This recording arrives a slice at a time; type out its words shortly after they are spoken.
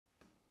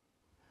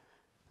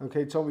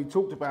Okay, Tom, you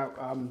talked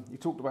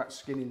about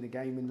skinning the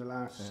game in the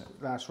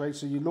last race.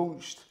 So you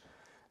launched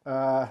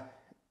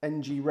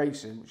NG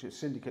Racing, which is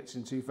Syndicates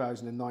in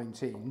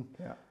 2019.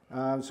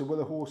 Yeah. So were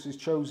the horses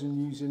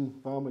chosen using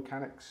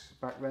biomechanics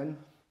back then?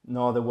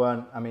 No, they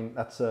weren't. I mean,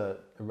 that's a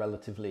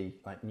relatively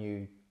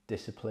new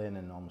discipline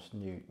and almost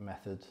new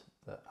method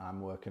that I'm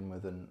working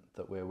with and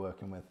that we're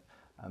working with.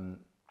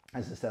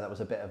 As I said, that was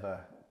a bit of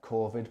a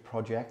COVID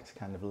project,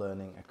 kind of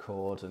learning a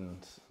code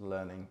and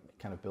learning,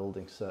 kind of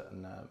building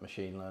certain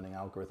machine learning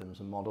algorithms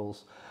and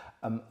models.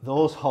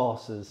 Those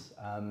horses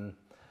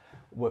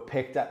were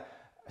picked at.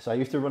 So I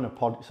used to run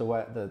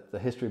the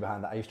history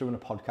behind that, I used to run a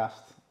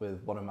podcast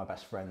with one of my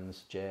best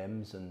friends,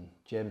 James, and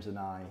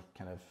I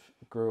kind of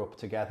grew up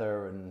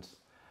together and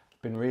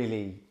been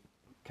really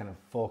kind of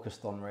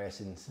focused on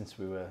racing since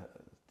we were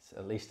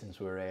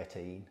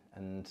 18,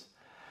 and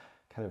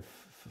kind of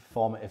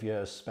formative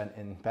years spent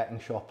in betting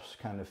shops,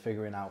 kind of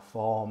figuring out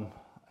form,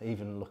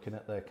 even looking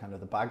at the kind of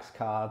the bags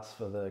cards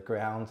for the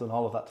greyhounds and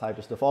all of that type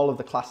of stuff, all of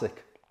the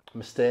classic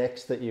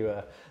mistakes that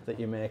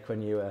you make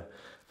when you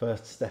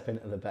first step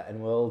into the betting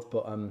world.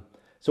 But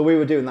so we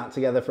were doing that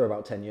together for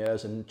about 10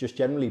 years and just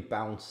generally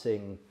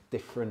bouncing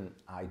different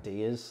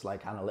ideas,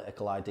 like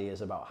analytical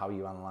ideas about how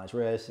you analyze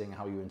racing,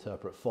 how you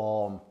interpret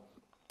form,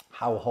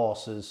 how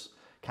horses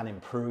can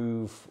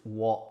improve,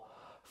 what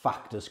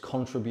factors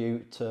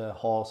contribute to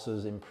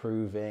horses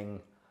improving,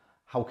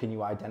 how can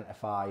you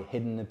identify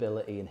hidden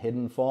ability and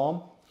hidden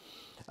form.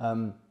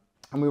 And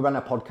we ran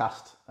a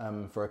podcast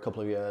for a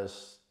couple of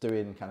years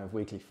doing kind of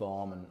weekly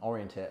form and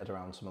orientated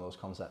around some of those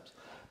concepts.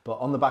 But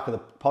on the back of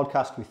the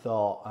podcast, we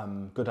thought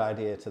good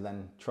idea to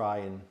then try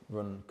and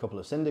run a couple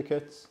of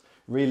syndicates,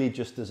 really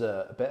just as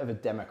a bit of a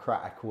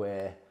democratic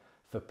way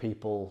for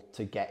people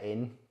to get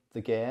in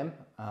the game.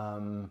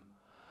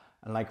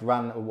 And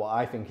ran what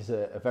I think is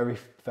a very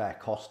fair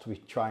cost. We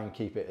try and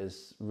keep it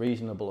as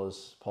reasonable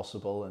as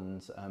possible,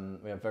 and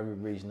we have very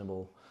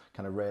reasonable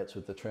kind of rates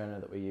with the trainer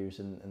that we use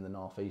in the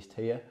northeast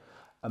here.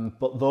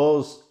 But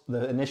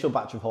the initial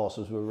batch of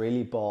horses were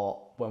really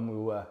bought when we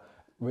were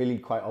really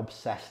quite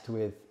obsessed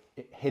with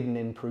hidden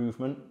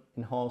improvement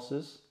in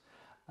horses.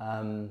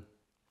 And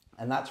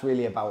that's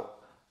really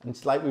about, and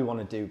it's like we want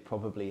to do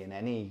probably in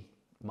any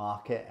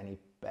market, any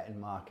betting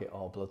market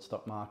or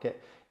bloodstock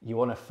market, you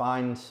want to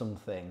find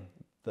something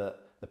that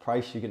the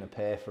price you're going to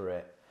pay for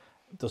it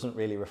doesn't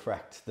really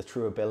reflect the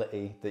true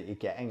ability that you're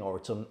getting, or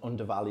it's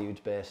undervalued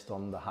based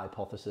on the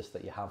hypothesis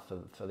that you have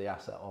for the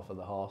asset or for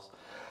the horse.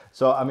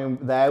 So I mean,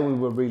 there we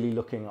were really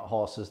looking at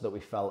horses that we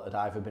felt had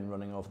either been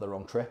running over the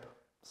wrong trip,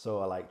 so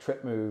like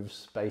trip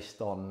moves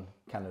based on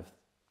kind of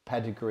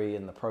pedigree,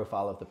 and the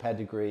profile of the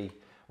pedigree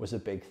was a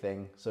big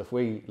thing. So if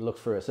we looked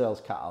through a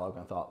sales catalogue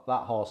and thought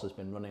that horse has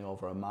been running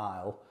over a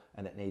mile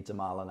and it needs a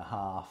mile and a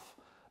half,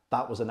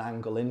 that was an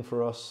angle in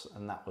for us,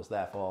 and that was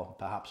therefore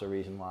perhaps a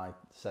reason why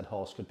said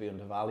horse could be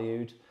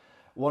undervalued.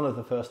 One of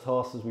the first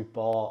horses we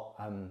bought,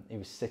 he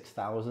was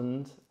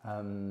 6,000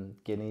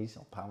 guineas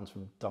or pounds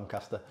from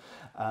Doncaster,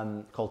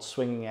 called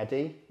Swinging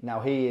Eddie. Now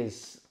he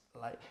is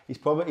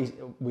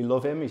we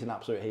love him, he's an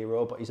absolute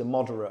hero, but he's a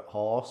moderate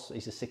horse.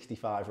 He's a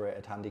 65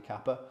 rated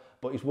handicapper,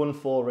 but he's won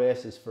 4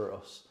 races for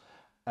us.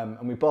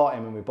 And we bought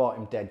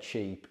him dead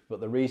cheap. But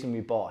the reason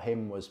we bought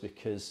him was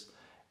because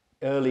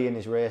early in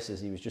his races,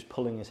 he was just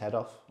pulling his head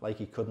off, like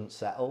he couldn't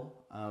settle.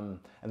 And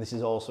this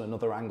is also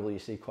another angle you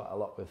see quite a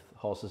lot with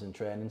horses in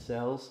training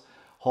sales.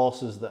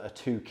 Horses that are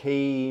too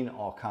keen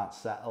or can't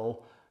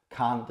settle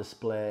can't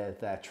display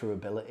their true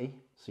ability.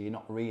 So you're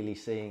not really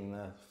seeing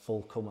the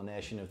full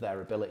culmination of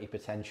their ability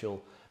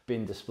potential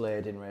being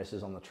displayed in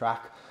races on the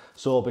track.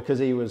 So because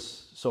he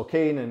was so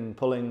keen and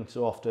pulling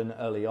so often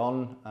early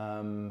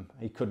on,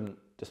 he couldn't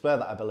display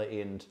that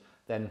ability, and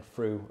then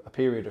through a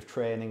period of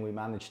training we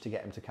managed to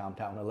get him to calm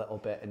down a little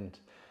bit. And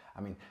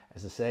I mean,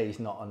 as I say, he's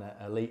not an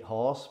elite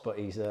horse, but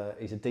he's a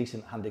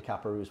decent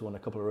handicapper who's won a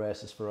couple of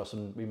races for us,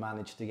 and we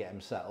managed to get him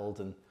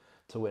settled and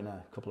to win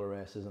a couple of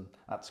races, and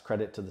that's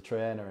credit to the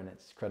trainer, and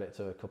it's credit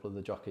to a couple of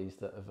the jockeys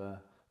that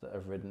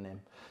have ridden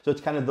him. So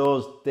it's kind of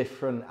those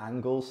different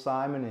angles,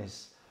 Simon,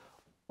 is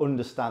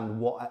understand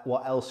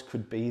what else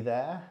could be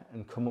there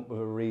and come up with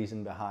a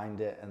reason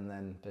behind it, and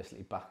then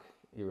basically back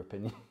your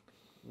opinion.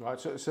 Right,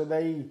 so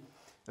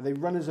they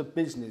run as a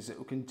business that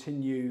will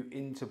continue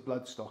into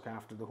bloodstock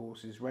after the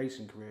horse's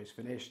racing career is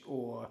finished,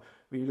 or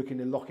were you looking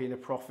to lock in a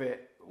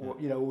profit, or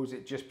or is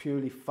it just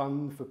purely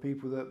fun for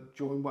people that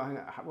join?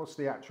 What's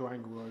the actual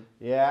angle?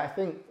 Yeah, I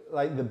think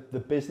like the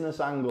business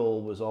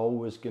angle was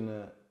always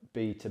gonna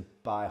be to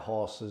buy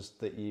horses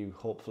that you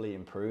hopefully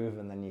improve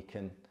and then you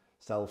can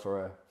sell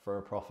for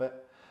a profit.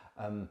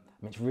 I mean,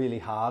 it's really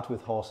hard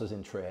with horses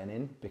in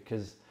training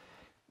because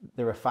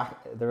they're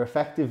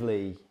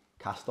effectively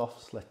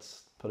cast-offs,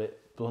 let's put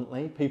it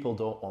bluntly. People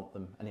don't want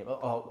them anymore,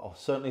 or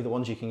certainly the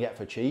ones you can get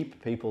for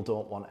cheap, people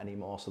don't want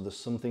anymore, so there's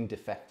something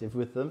defective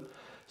with them.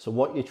 So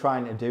what you're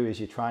trying to do is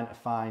you're trying to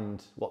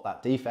find what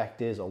that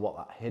defect is or what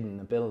that hidden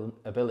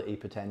ability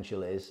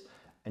potential is,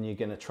 and you're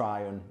going to try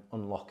and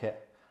unlock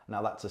it.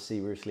 Now that's a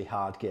seriously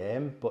hard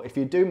game, but if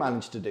you do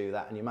manage to do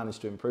that and you manage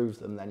to improve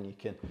them, then you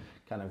can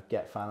kind of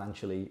get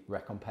financially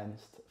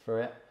recompensed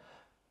for it.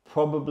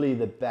 Probably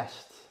the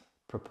best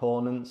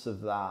proponents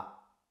of that,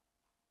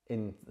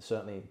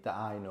 certainly that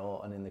I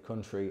know and in the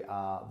country,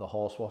 are the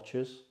horse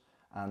watchers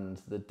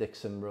and the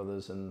Dixon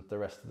brothers and the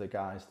rest of the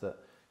guys that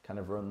kind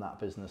of run that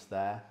business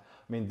there.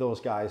 I mean, those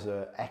guys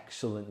are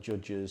excellent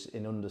judges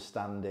in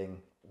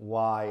understanding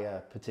why a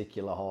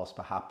particular horse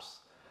perhaps,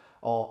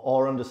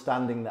 or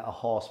understanding that a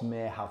horse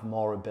may have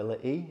more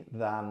ability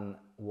than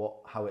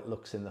how it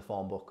looks in the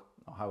form book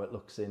or how it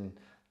looks in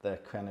the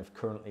kind of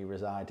currently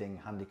residing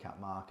handicap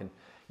mark. And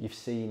you've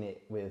seen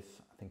it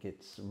with, I think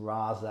it's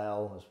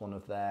Razel as one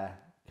of their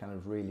kind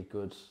of really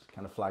good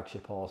kind of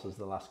flagship horses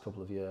the last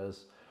couple of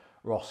years,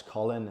 Ross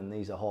Collin, and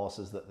these are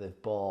horses that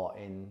they've bought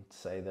in,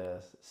 say,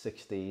 the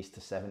 60s to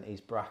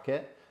 70s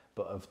bracket,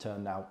 but have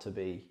turned out to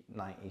be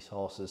 90s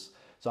horses.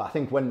 So I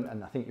think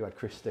and I think you had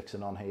Chris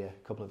Dixon on here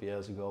a couple of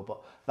years ago,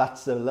 but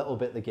that's a little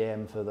bit the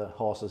game for the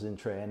horses in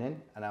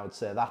training. And I would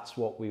say that's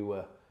what we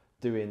were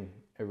doing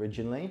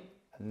originally.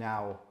 And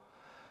now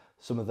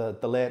some of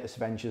the latest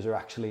ventures are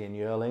actually in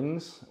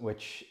yearlings,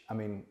 which, I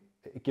mean,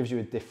 it gives you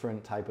a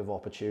different type of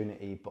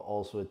opportunity, but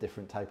also a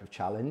different type of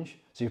challenge.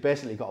 So you've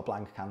basically got a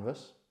blank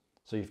canvas.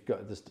 So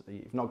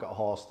you've not got a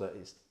horse that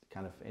is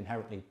kind of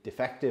inherently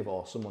defective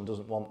or someone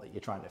doesn't want that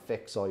you're trying to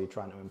fix or you're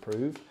trying to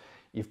improve.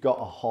 You've got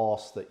a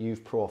horse that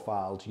you've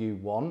profiled you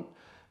want,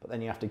 but then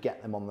you have to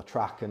get them on the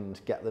track and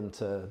get them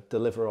to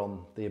deliver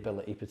on the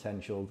ability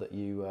potential that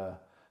you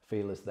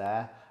feel is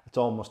there. It's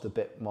almost a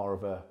bit more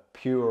of a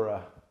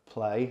purer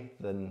play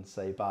than,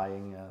 say,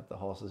 buying the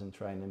horses in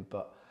training.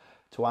 But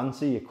to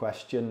answer your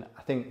question,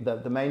 I think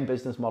that the main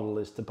business model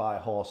is to buy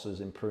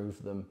horses,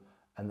 improve them,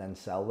 and then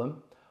sell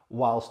them,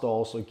 whilst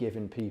also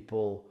giving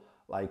people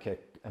like a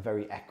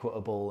very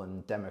equitable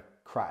and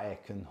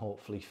democratic and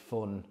hopefully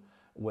fun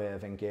way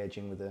of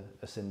engaging with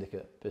a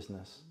syndicate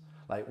business.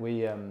 Like we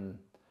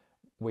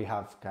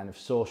have kind of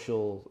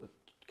social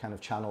kind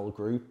of channel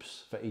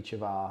groups for each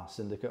of our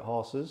syndicate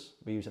horses.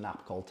 We use an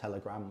app called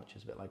Telegram, which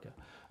is a bit like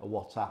a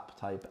WhatsApp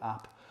type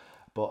app,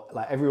 but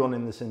like everyone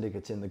in the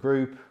syndicate's in the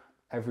group,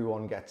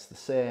 everyone gets the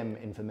same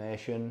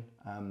information.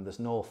 There's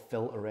no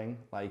filtering.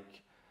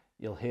 Like,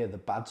 you'll hear the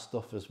bad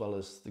stuff as well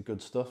as the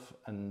good stuff,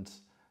 and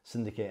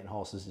syndicating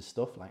horses is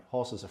stuff. Like,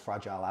 horses are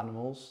fragile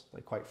animals.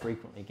 They quite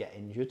frequently get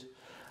injured.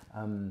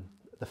 One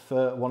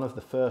of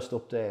the first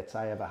updates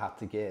I ever had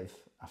to give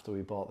after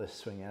we bought this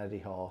Swing and Eddie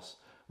horse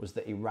was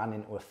that he ran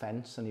into a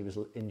fence and he was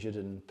injured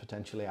and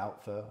potentially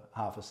out for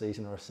half a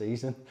season or a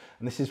season.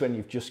 And this is when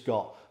you've just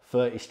got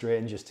 30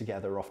 strangers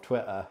together off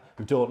Twitter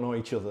who don't know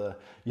each other.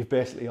 You've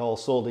basically all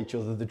sold each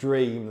other the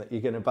dream that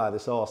you're going to buy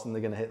this horse and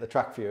they're going to hit the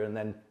track for you, and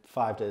then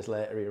 5 days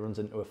later he runs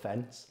into a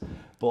fence.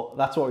 But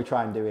that's what we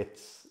try and do.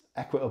 It's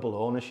equitable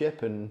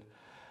ownership, and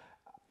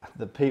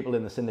the people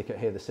in the syndicate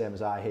hear the same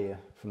as I hear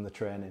from the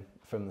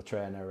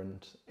trainer,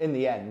 and in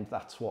the end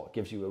that's what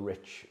gives you a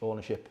rich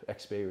ownership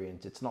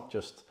experience. It's not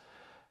just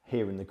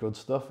hearing the good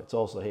stuff, it's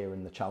also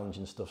hearing the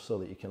challenging stuff so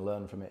that you can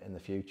learn from it in the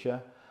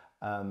future.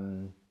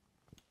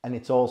 And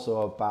it's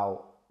also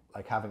about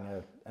like having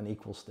an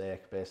equal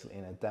stake, basically,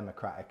 in a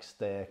democratic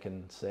stake,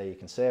 and you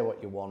can say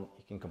what you want,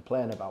 you can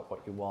complain about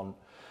what you want,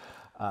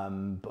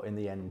 but in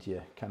the end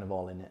you're kind of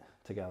all in it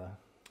together.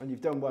 And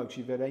you've done well, because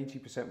you've had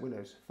 80%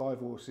 winners, 5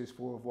 horses,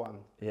 4 have won.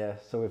 Yeah,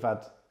 so we've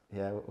had,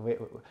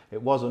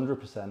 it was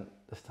 100%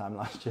 this time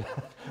last year.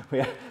 We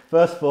had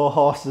first 4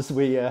 horses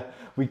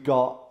we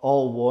got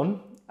all won,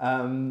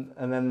 and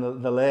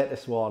then the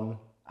latest one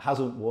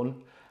hasn't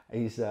won.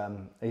 He's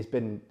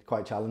been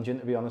quite challenging,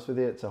 to be honest with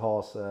you. It's a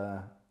horse,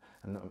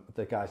 and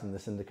the guys in the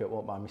syndicate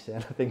won't mind me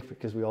saying, I think,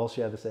 because we all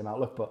share the same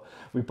outlook, but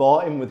we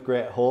bought him with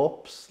great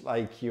hopes.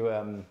 Like, you,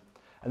 and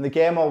the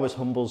game always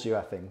humbles you,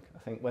 I think. I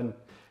think when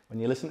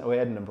you listen to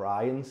Aidan and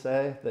Brian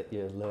say that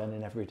you're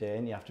learning every day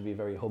and you have to be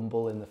very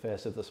humble in the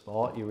face of the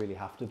sport, you really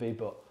have to be.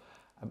 But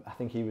I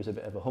think he was a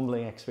bit of a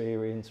humbling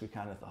experience. We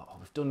kind of thought, oh,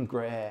 we've done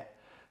great,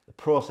 the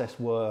process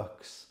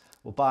works,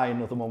 we'll buy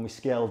another one. We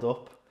scaled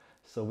up.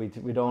 So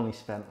we'd only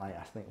spent, like,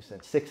 I think we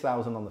spent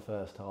 6,000 on the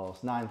first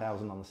horse,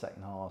 9,000 on the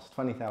second horse,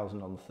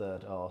 20,000 on the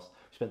third horse.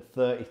 We spent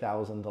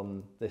 30,000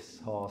 on this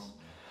horse,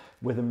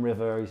 Witham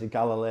River. He's a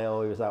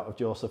Galileo. He was out of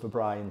Joseph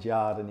O'Brien's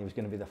yard and he was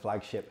going to be the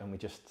flagship, and we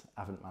just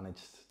haven't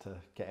managed to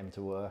get him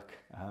to work.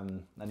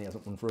 And he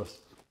hasn't won for us.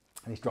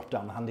 And he's dropped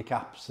down the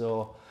handicap.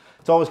 So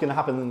it's always going to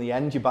happen in the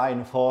end. You buy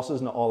enough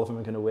horses, not all of them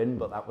are going to win,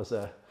 but that was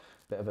a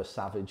bit of a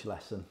savage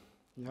lesson.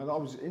 Yeah, I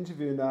was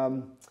interviewing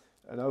a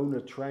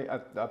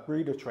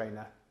breeder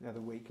trainer the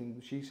other week,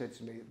 and she said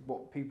to me,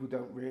 what people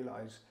don't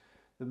realise,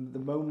 the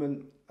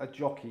moment a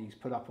jockey's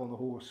put up on the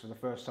horse for the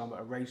first time at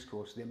a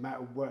racecourse, the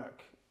amount of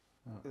work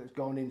that's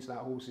gone into that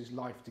horse's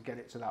life to get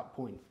it to that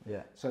point.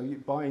 Yeah. So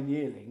buying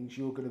yearlings,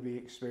 you're going to be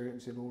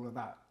experiencing all of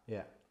that.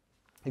 Yeah.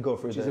 You go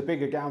through which is a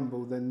bigger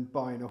gamble than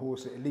buying a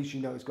horse that at least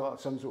you know it's got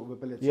some sort of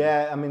ability.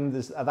 Yeah, I mean,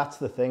 that's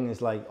the thing, is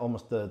like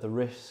almost the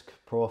risk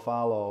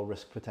profile or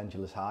risk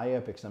potential is higher,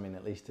 because I mean,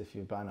 at least if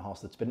you're buying a horse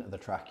that's been to the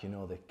track, you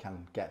know they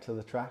can get to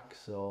the track.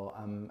 So,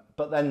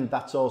 but then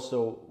that's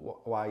also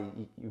why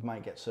you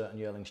might get certain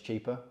yearlings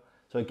cheaper.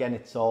 So again,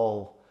 it's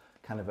all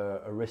kind of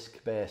a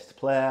risk-based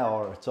play,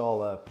 or it's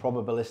all a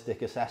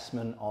probabilistic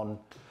assessment on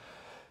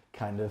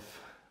kind of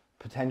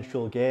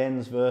potential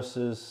gains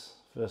versus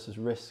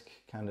risk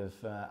kind of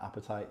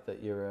appetite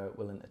that you're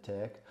willing to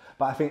take.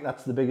 But I think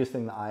that's the biggest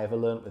thing that I ever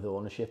learned with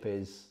ownership,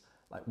 is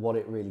like what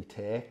it really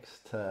takes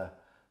to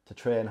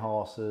train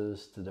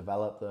horses, to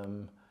develop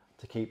them,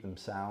 to keep them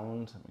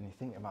sound. I mean, you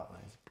think about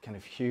these kind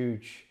of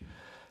huge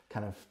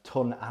kind of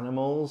ton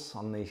animals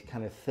on these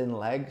kind of thin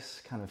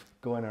legs, kind of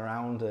going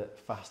around at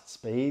fast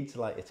speeds.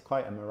 Like, it's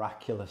quite a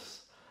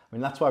miraculous, I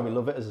mean, that's why we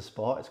love it as a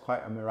sport. It's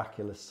quite a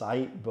miraculous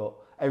sight, but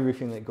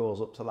everything that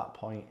goes up to that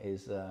point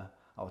is,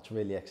 it's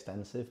really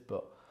extensive.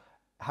 But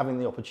having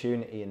the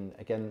opportunity, and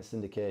again,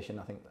 syndication,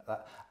 I think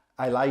that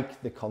I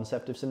like the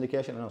concept of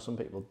syndication. I know some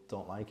people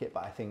don't like it,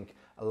 but I think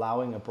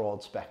allowing a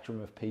broad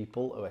spectrum of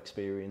people who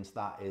experience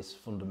that is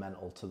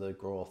fundamental to the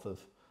growth of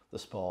the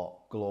sport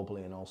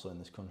globally and also in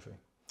this country.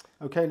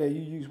 Okay, now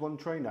you use one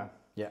trainer.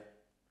 Yeah.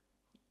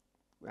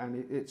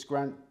 And it's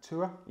Grant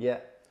Tour? Yeah.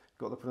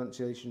 Got the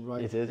pronunciation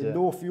right. It is, in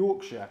North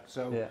Yorkshire.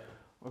 So yeah.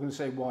 I'm going to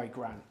say why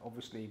Grant,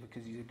 obviously,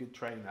 because he's a good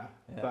trainer.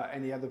 Yeah. But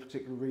any other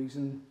particular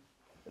reason?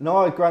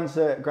 No, Grant's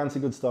a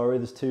good story.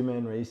 There's two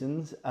main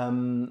reasons.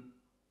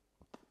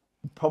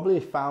 Probably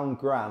found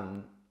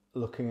Grant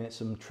looking at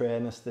some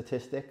trainer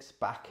statistics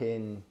back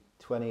in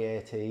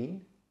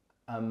 2018.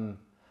 And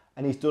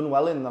he's done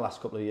well in the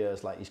last couple of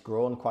years. Like, he's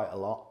grown quite a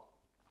lot.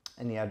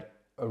 And he had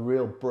a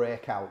real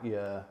breakout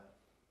year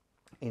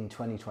in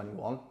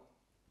 2021.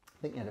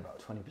 I think he had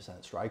about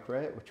 20% strike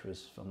rate, which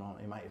was phenomenal.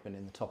 He might have been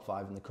in the top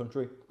 5 in the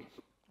country.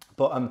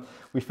 But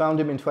we found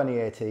him in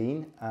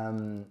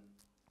 2018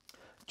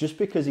 just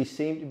because he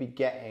seemed to be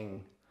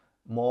getting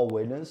more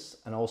winners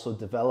and also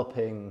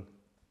developing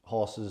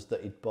horses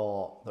that he'd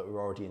bought that were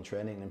already in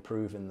training and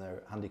improving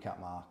their handicap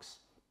marks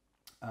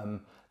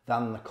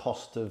than the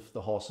cost of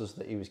the horses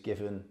that he was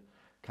given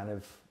kind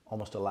of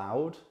almost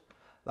allowed.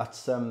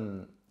 That's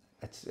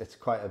it's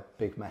quite a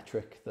big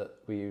metric that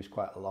we use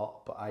quite a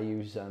lot, but I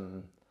use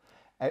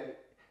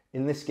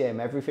in this game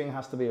everything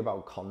has to be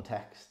about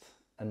context,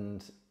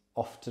 and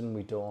often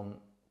we don't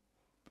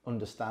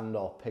understand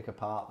or pick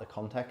apart the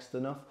context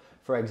enough.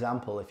 For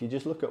example, if you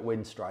just look at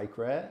win strike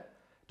rate,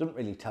 it doesn't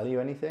really tell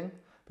you anything,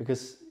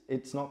 because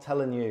it's not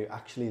telling you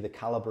actually the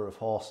caliber of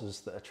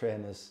horses that a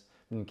trainer's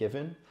been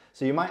given.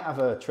 So you might have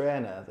a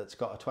trainer that's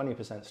got a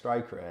 20%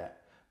 strike rate,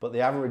 but the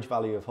average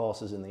value of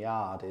horses in the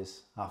yard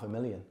is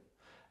 $500,000.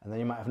 And then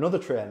you might have another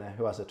trainer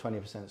who has a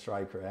 20%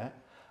 strike rate,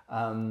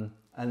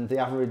 and the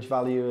average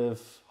value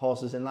of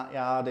horses in that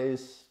yard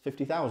is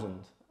 50,000.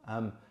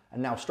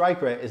 And now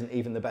strike rate isn't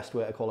even the best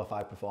way to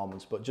qualify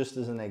performance, but just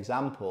as an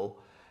example,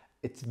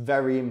 it's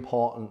very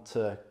important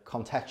to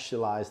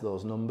contextualize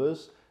those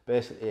numbers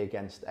basically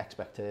against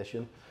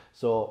expectation.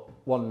 So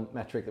one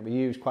metric that we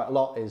use quite a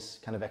lot is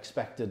kind of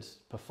expected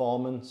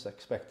performance,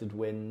 expected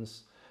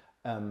wins,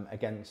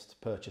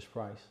 against purchase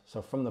price.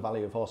 So from the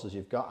value of horses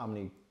you've got, how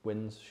many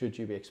wins should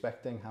you be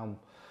expecting?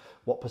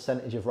 What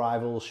percentage of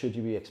rivals should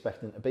you be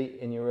expecting to beat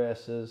in your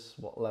races?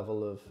 What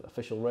level of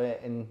official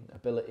rating,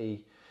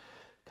 ability,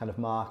 kind of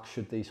mark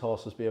should these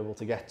horses be able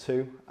to get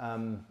to?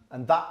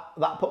 And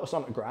that put us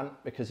onto Grant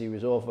because he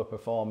was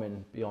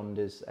overperforming beyond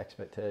his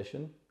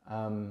expectation.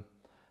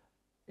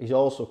 He's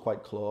also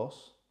quite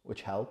close,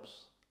 which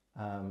helps.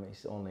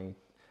 He's only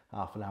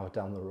half an hour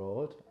down the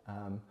road.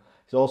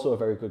 He's also a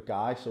very good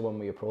guy, so when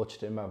we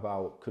approached him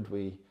about could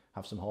we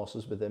have some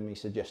horses with him, he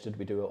suggested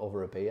we do it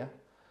over a beer.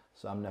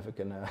 So I'm never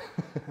gonna,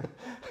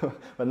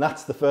 when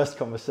that's the first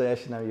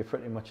conversation, now you're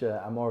pretty much,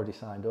 I'm already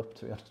signed up,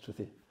 to be honest with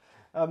you.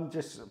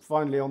 Just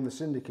finally on the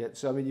syndicates,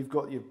 so I mean, you've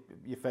got your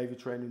favourite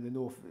trainer in the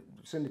north.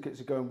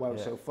 Syndicates are going well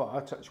so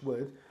far, touch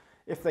wood.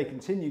 If they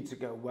continue to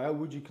go well,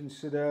 would you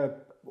consider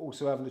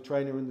also having a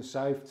trainer in the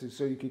south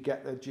so you could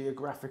get the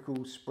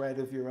geographical spread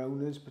of your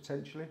owners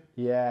potentially?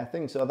 Yeah, I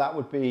think so. That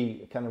would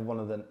be kind of one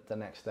of the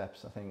next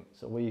steps, I think.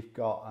 So we've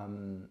got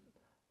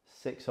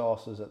 6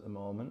 horses at the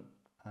moment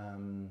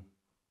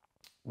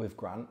with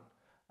Grant.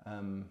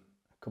 A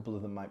couple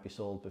of them might be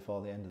sold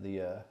before the end of the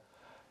year.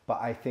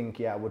 But I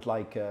think, I would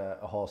like a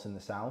horse in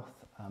the south.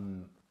 A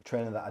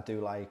trainer that I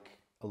do like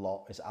a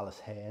lot is Alice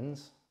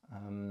Haynes.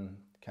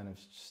 Kind of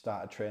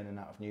started training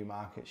out of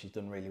Newmarket. She's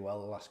done really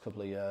well the last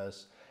couple of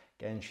years.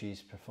 Again,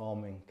 she's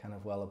performing kind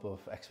of well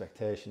above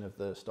expectation of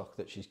the stock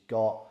that she's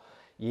got.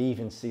 You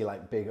even see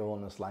like big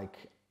owners like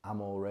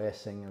NG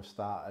Racing have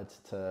started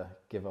to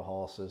give her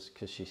horses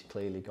because she's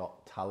clearly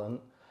got talent.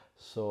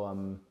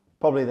 So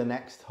probably the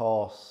next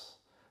horse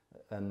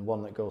and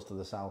one that goes to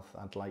the south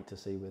I'd like to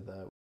see with